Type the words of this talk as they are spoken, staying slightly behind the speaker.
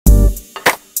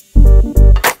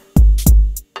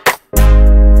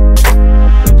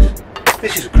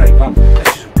This is a great van.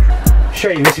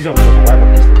 Shane, this is on another level.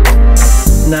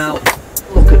 Now,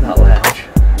 look at that lounge.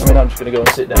 I mean, I'm just going to go and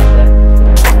sit down there.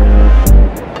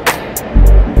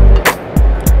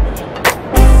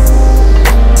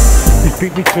 You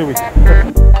beat me to it.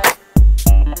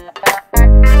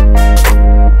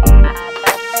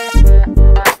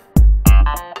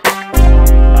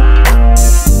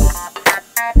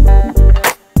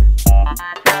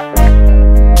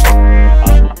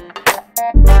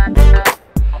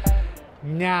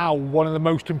 Now, one of the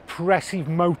most impressive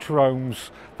motorhomes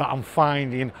that I'm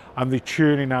finding, and they're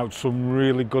churning out some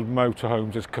really good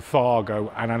motorhomes, is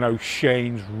Carthago, and I know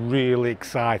Shane's really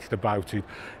excited about it.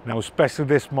 Now, especially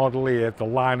this model here, the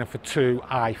liner for 2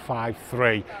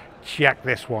 i53. Check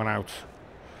this one out.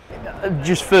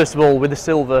 Just first of all, with the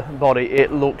silver body,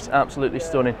 it looks absolutely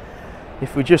stunning.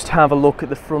 If we just have a look at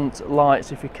the front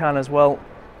lights, if you can as well,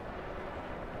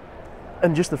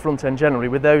 and just the front end generally,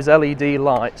 with those LED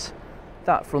lights,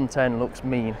 that front end looks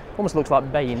mean. Almost looks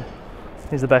like Bane,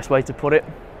 is the best way to put it.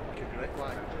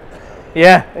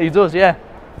 Yeah, he does, yeah.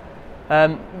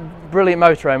 Brilliant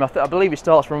motorhome. I believe it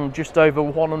starts from just over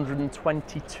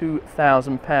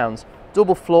 £122,000.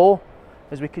 Double floor,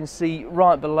 as we can see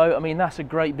right below. I mean, that's a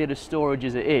great bit of storage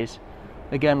as it is.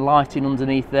 Again, lighting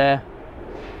underneath there.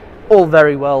 All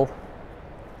very well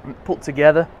put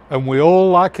together. And we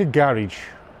all like a garage.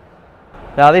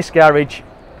 Now this garage,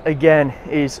 again,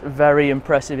 is very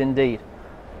impressive indeed.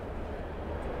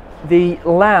 The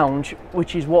lounge,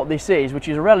 which is what this is, which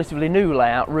is a relatively new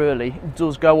layout really,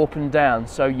 does go up and down.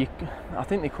 So I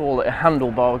think they call it a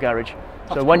handlebar garage.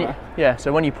 So when you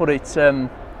put it, so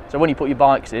when you put your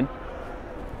bikes in,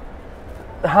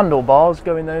 the handlebars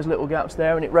go in those little gaps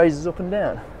there, and it raises up and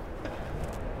down.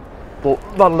 But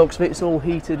by the looks of it, it's all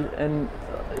heated and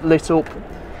lit up.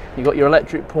 You've got your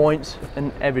electric points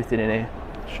and everything in here.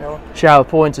 Shower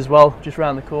point as well, just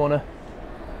round the corner.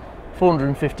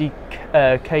 450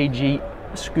 kg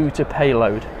scooter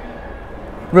payload.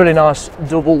 Really nice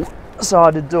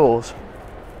double-sided doors.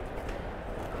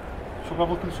 Shall we have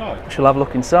a look inside? Shall have a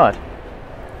look inside.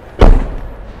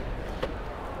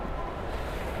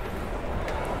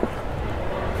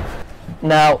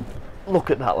 Now, look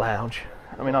at that lounge.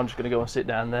 I mean, I'm just going to go and sit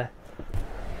down there.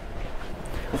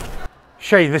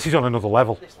 Shane, this is on another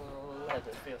level. This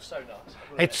leather feels so nice.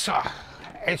 It's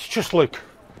just like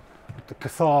the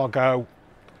Carthago.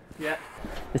 Yeah.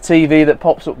 The TV that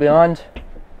pops up behind.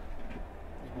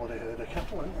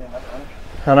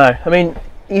 I know. I mean,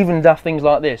 even daft things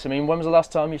like this. I mean, when was the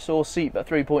last time you saw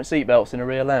 3-point seat belts in a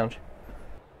rear lounge?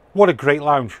 What a great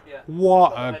lounge. Yeah.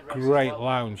 What a great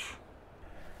lounge.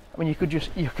 I mean, you could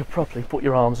properly put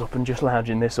your arms up and just lounge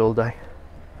in this all day.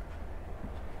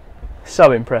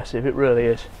 So impressive, it really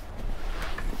is.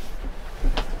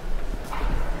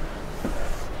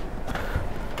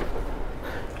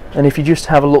 And if you just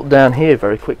have a look down here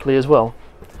very quickly as well,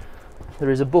 there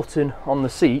is a button on the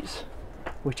seats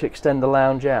which extend the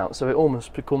lounge out, so it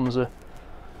almost becomes a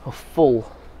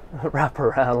full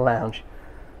wraparound lounge.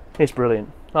 It's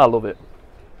brilliant. I love it.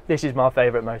 This is my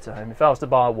favourite motorhome. If I was to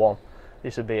buy one,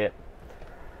 this would be it.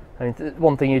 I mean,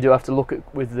 one thing you do have to look at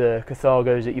with the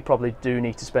Carthago is that you probably do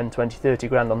need to spend 20-30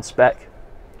 grand on spec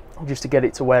just to get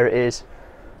it to where it is,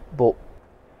 but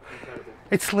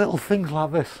it's little things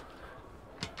like this.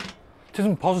 It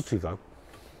isn't positive though.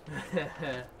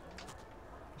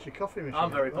 It's your coffee machine. I'm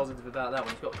very positive about that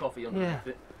one. It's got coffee underneath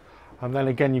it. And then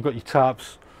again, you've got your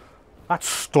tarps. That's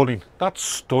stunning. That's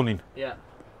stunning. Yeah.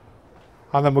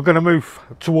 And then we're going to move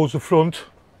towards the front.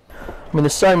 I mean,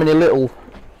 there's so many little,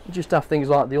 you just have things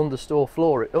like the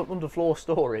underfloor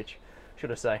storage,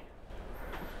 should I say.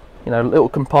 You know, little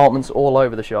compartments all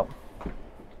over the shop.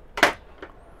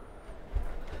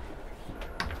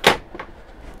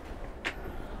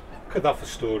 Look at that for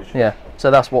storage. Yeah,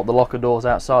 so that's what the locker doors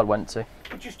outside went to.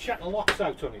 You just check the locks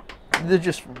out on it. They're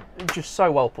just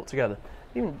so well put together.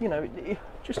 Even, you know,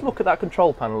 just look at that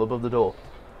control panel above the door.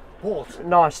 What?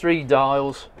 Nice 3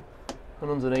 dials, and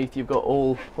underneath you've got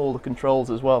all the controls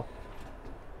as well.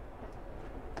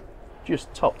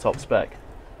 Just top spec.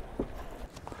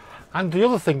 And the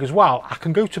other thing as well, I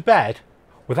can go to bed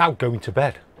without going to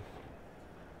bed.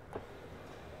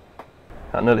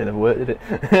 That nearly never worked, did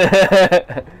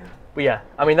it? But yeah,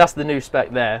 I mean, that's the new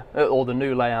spec there, or the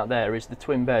new layout there, is the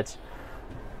twin beds,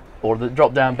 or the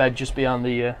drop-down bed just beyond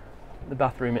the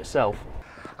bathroom itself.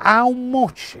 How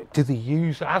much do they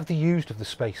use? Have they used of the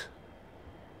space?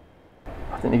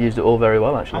 I think they've used it all very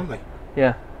well, actually. Haven't they?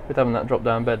 Yeah, with having that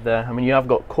drop-down bed there. I mean, you have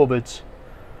got cupboards.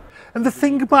 And the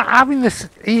thing about having this,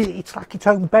 it's like its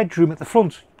own bedroom at the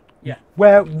front. Yeah.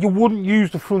 Where you wouldn't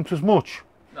use the front as much.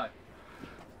 No.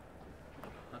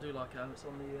 I do like Arco, it's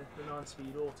on the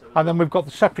 9-speed auto. And then we've got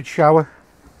the separate shower.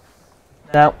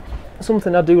 Now,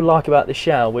 something I do like about this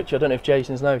shower, which I don't know if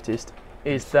Jason's noticed,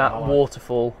 is that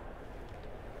waterfall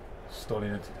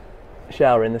Stunning.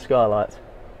 shower in the skylights.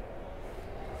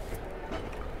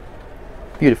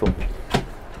 Beautiful.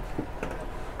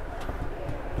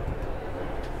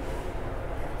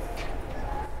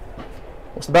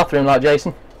 What's the bathroom like,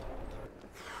 Jason?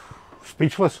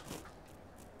 Speechless.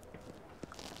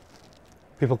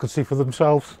 People can see for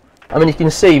themselves. I mean, you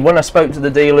can see when I spoke to the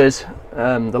dealers,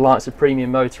 the likes of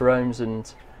Premium Motorhomes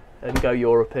and Go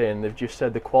European, they've just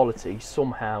said the quality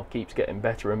somehow keeps getting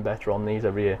better and better on these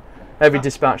every year. Every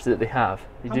dispatch that they have,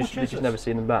 you just never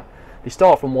see them back. They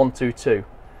start from 122,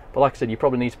 but like I said, you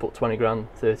probably need to put 20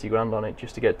 grand, 30 grand on it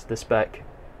just to get to the spec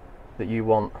that you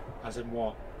want. As in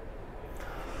what?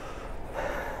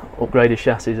 Upgraded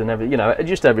chassis and everything, you know,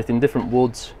 just everything, different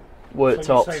woods, worktops.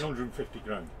 So you're saying 150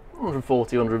 grand?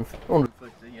 140,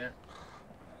 150, yeah.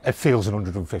 It feels an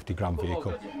 150 grand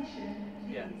vehicle.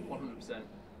 Yeah, 100%.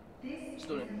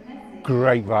 Stunning.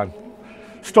 Great van.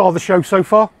 Star of the show so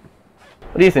far?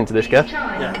 What do you think to this, Kev?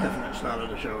 Yeah, definitely star of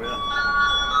the show, yeah.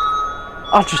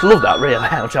 I just love that rear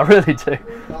lounge, I really do.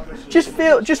 Just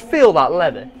feel that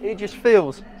leather. It just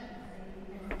feels.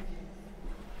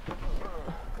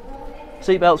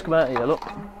 Seatbelts come out here, look.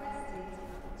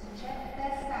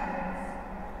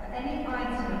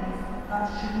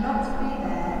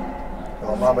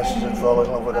 Well, my missus would fall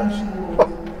in love with this.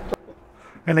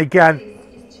 And again,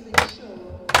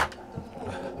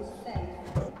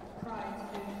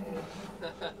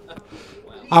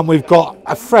 and we've got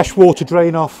a fresh water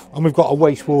drain off and we've got a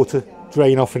wastewater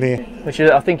drain off in here. Which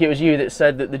I think it was you that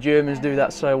said that the Germans do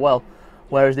that so well,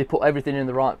 whereas they put everything in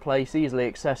the right place, easily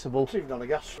accessible. It's even on the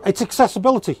gas. It's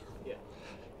accessibility.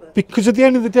 Because at the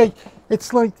end of the day,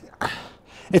 it's like,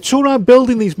 it's all right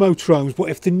building these motorhomes, but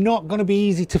if they're not going to be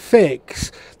easy to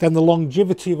fix, then the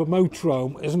longevity of a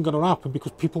motorhome isn't going to happen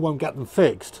because people won't get them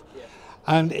fixed.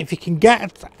 And if you can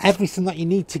get everything that you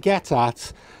need to get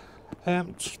at,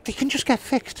 they can just get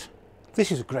fixed.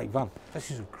 This is a great van. This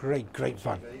is a great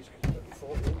van.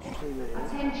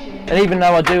 And even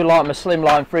though I do like my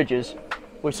slimline fridges,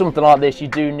 with something like this you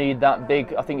do need that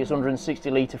big, I think it's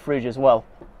 160 litre fridge as well,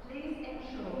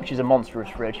 which is a monstrous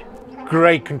fridge.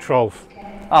 Great controls.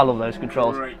 I love those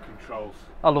controls. Great controls.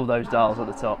 I love those dials at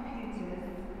the top.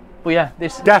 But yeah,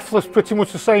 this... Deathless pretty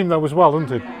much the same though as well,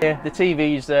 isn't it? Yeah, the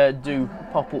TVs do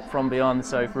pop up from behind the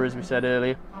sofa, as we said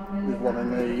earlier. There's one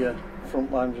in the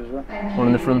front lounge as well. One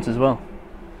in the front as well.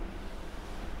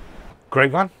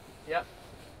 Great van. Yep.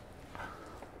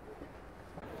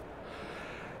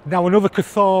 Now another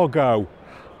Carthago,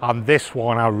 and this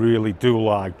one I really do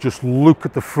like. Just look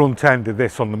at the front end of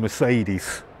this on the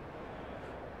Mercedes.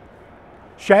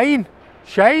 Shane!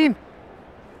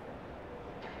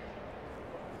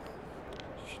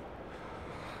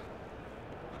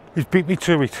 He's beat me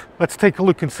to it. Let's take a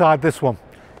look inside this one.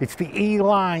 It's the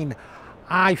E-Line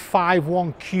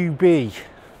i51QB. What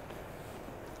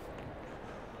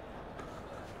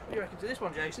do you reckon to this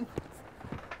one, Jason?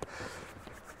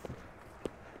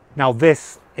 Now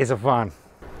this is a van.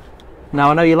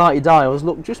 Now I know you like your dials,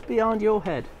 look just behind your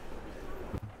head.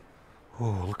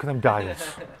 Oh, look at them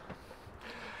dials.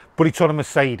 But it's on a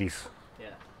Mercedes. Yeah.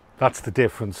 That's the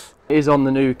difference. It is on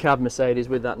the new cab Mercedes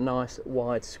with that nice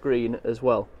wide screen as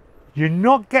well. You're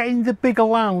not getting the bigger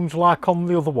lounge like on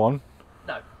the other one.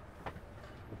 No.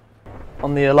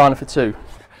 On the liner for two.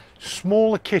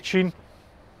 Smaller kitchen.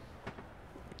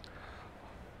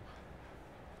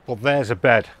 But there's a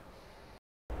bed.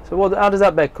 So how does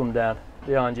that bed come down?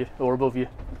 Behind you or above you?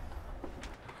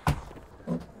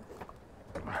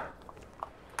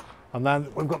 And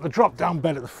then we've got the drop down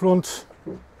bed at the front.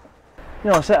 You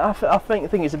know, I think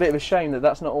it's a bit of a shame that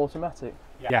that's not automatic.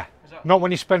 Yeah. Not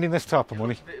when you're spending this type of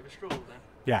money. It's a bit of a struggle then.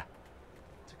 Yeah.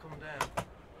 To come down.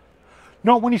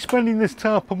 Not when you're spending this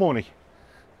type of money.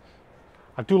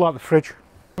 I do like the fridge.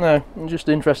 No, I'm just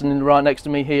interested in right next to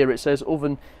me here it says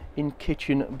oven in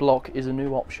kitchen block is a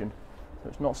new option. So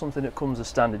it's not something that comes as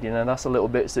standard, you know, that's the little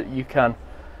bits that you can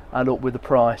add up with the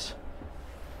price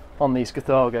on these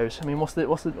Carthagos. I mean, what's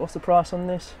the price on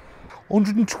this?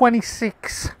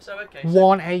 126 So, okay,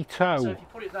 180. So if you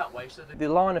put it that way, so the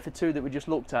liner for two that we just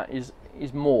looked at is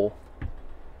more.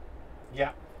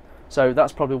 Yeah. So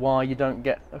that's probably why you don't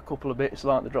get a couple of bits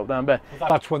like the drop down bed.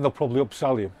 That's when they'll probably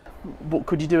upsell you. But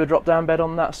could you do a drop down bed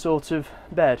on that sort of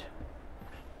bed?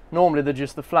 Normally they're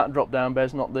just the flat drop down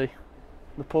beds, not the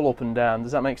pull up and down.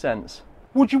 Does that make sense?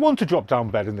 Would you want a drop down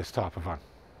bed in this type of van?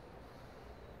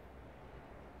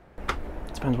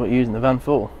 Depends what you're using the van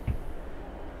for.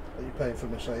 Are you you're paying for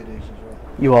Mercedes as well.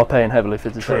 You are paying heavily for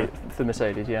True. for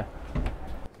Mercedes, yeah.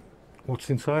 What's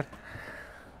inside?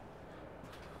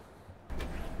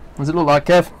 What does it look like,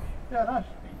 Kev? Yeah, nice.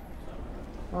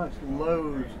 Nice,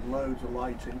 loads and loads of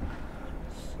lighting.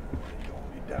 So you've got all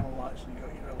your down lights and you've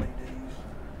got your LEDs.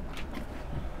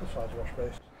 The size wash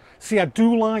basin. See, I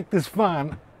do like this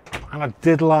van, and I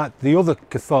did like the other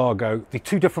Carthago. They're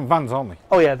two different vans, aren't they?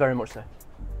 Oh yeah, very much so.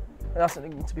 That's,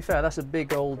 to be fair, that's a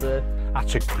big old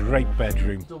That's a great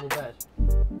bedroom. double bed.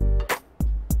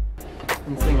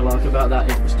 And the thing I like about that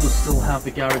is it does still have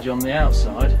the garage on the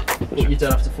outside, but you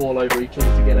don't have to fall over each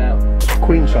other to get out. It's a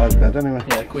queen size bed anyway.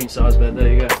 Yeah, queen size bed,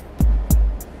 there you go.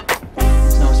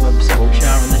 It's nice to have a separate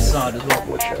shower on this side as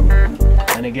well.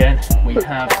 And again, we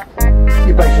have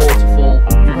You're basically,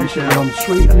 waterfall. you're basically on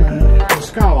suite anyway. The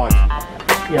skylight.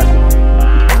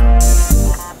 Yeah.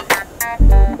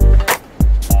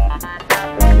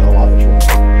 I like this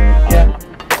one.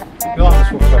 Yeah. You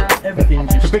like this one, Phil? Everything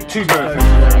just It's a bit too goes good.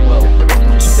 very well.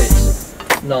 Everything just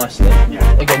fits nicely.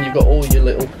 Yeah. Again, you've got all your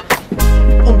little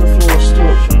underfloor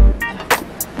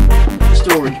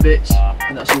storage bits,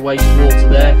 and that's your wastewater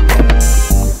there.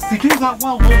 They do that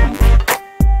well, don't they?